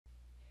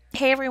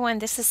Hey everyone,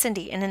 this is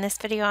Cindy, and in this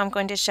video I'm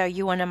going to show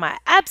you one of my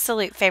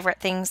absolute favorite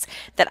things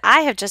that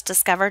I have just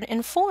discovered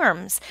in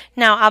forms.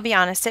 Now, I'll be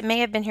honest, it may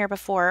have been here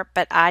before,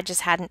 but I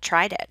just hadn't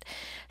tried it.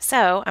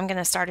 So I'm going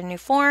to start a new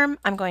form.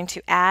 I'm going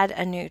to add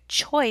a new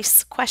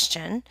choice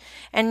question,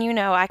 and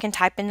I can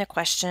type in the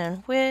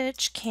question,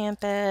 which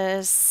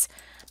campus,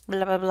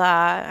 blah, blah,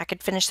 blah. I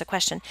could finish the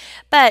question.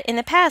 But in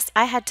the past,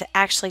 I had to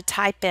actually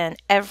type in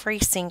every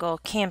single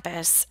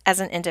campus as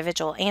an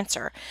individual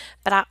answer.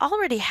 But I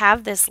already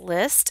have this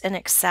list in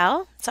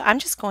Excel, so I'm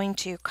just going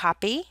to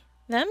copy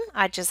them.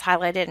 I just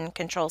highlighted and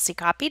Control C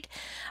copied.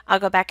 I'll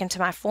go back into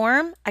my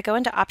form. I go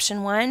into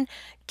option 1,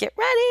 get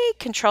ready,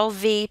 Control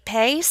V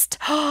paste,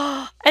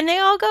 and they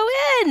all go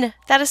in.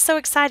 That is so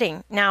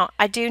exciting. Now,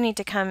 I do need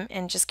to come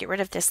and just get rid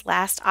of this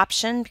last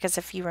option because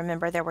if you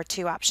remember, there were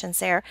 2 options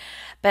there.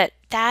 But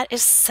that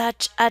is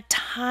such a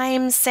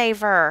time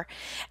saver.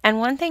 And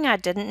one thing I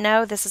didn't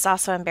know, this is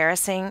also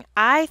embarrassing,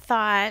 I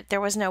thought there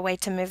was no way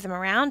to move them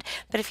around,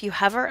 but if you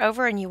hover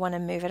over and you want to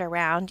move it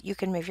around, you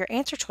can move your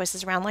answer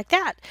choices around like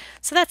that.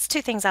 So that's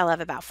 2 things I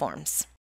love about forms.